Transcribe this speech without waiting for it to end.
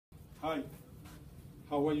Hi,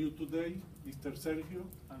 how are you today, Mr. Sergio?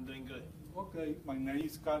 I'm doing good. Okay, my name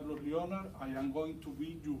is Carlos Leonard. I am going to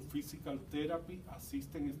be your physical therapy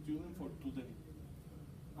assistant student for today.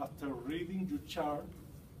 After reading your chart,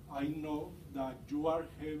 I know that you are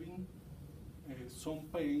having some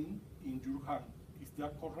pain in your hand. Is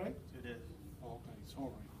that correct? It is. Okay,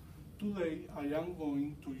 sorry. Today, I am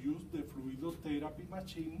going to use the Fluidotherapy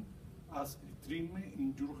machine as a treatment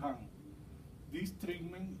in your hand. This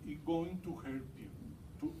treatment is going to help you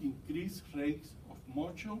to increase rates of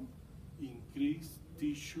motion, increase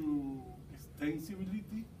tissue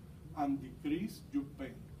extensibility, and decrease your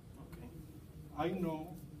pain. Okay. I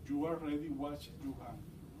know you already watched your hand.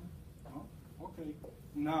 No? Okay.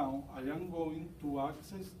 Now I am going to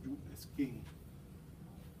access your skin.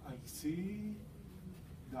 I see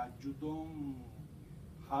that you don't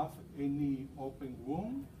have any open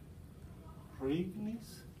wound,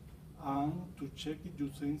 redness, and to check your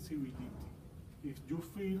sensibility. If you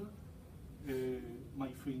feel my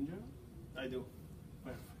finger, I do.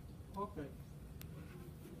 perfect. Okay.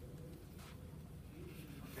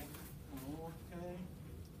 Okay.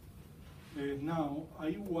 Okay. Now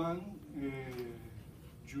I want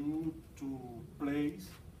you to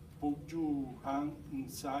put your hand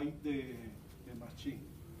inside the machine.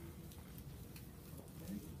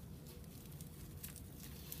 Okay.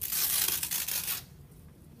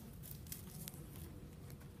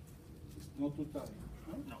 It's not too tight.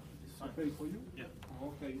 Huh? No, it's fine. Okay for you? Yeah.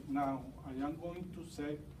 Okay, now I am going to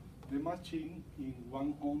set the machine in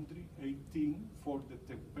 118 for the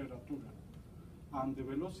temperature. And the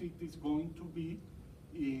velocity is going to be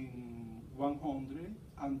in 100,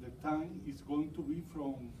 and the time is going to be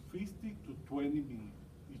from 50 to 20 minutes.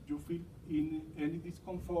 If you feel any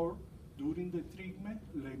discomfort during the treatment,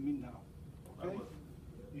 let me know. Okay?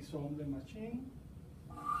 It's on the machine.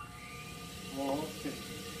 Okay.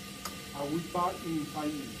 I will start in 5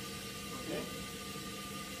 minutes. Okay?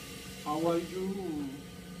 How are you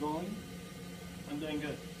doing? I'm doing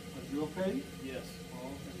good. Are you okay? Yes.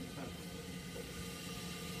 Okay, perfect.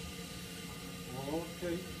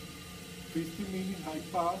 Okay. 50 minutes I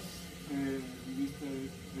pass, Mr.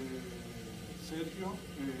 Sergio,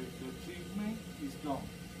 the treatment is done.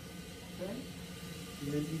 Okay?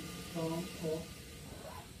 Let me turn off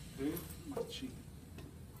the machine.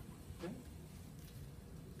 Okay?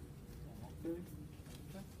 Okay.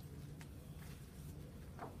 Okay.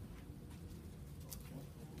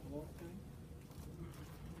 Okay.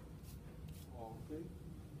 Okay.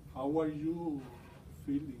 How are you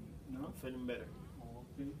feeling now? I'm feeling better.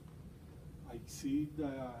 Okay. I see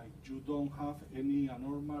that you don't have any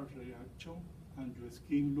abnormal reaction and your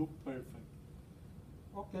skin look perfect.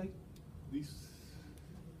 Okay. This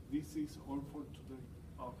is all for today.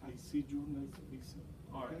 Okay. I see you next visit.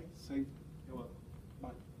 All right. Okay. Thank you. You're welcome.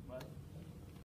 Bye.